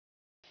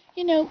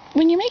You know,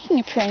 when you're making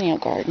a perennial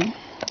garden,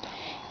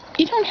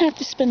 you don't have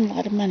to spend a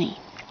lot of money.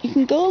 You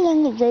can go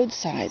along the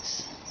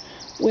roadsides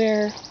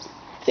where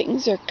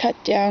things are cut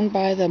down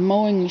by the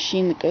mowing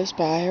machine that goes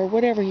by or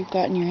whatever you've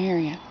got in your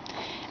area.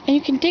 And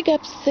you can dig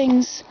up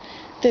things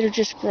that are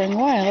just growing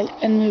wild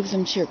and move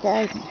them to your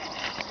garden.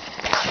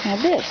 Now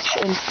this,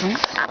 for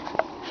instance,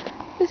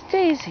 is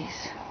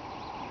daisies.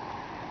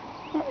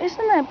 Well,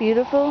 isn't that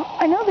beautiful?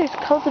 I know there's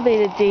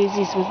cultivated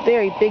daisies with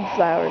very big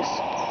flowers.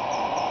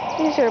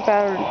 These are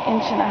about 1.5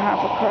 inches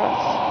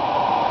across,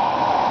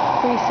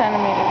 3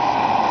 centimeters.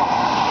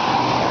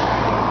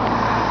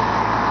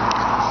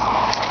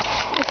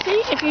 You see,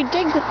 if you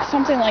dig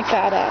something like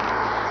that up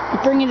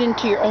and bring it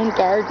into your own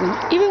garden,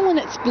 even when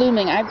it's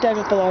blooming, I've dug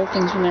up a lot of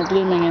things when they're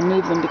blooming and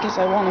move them because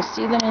I want to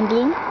see them in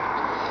bloom.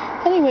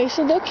 Anyway,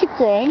 so they'll keep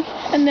growing,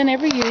 and then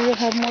every year you'll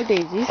have more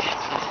daisies.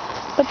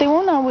 But they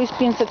won't always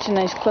be in such a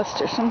nice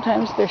cluster.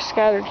 Sometimes they're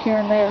scattered here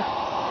and there.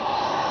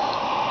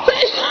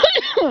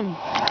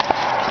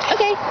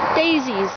 Okay, daisies.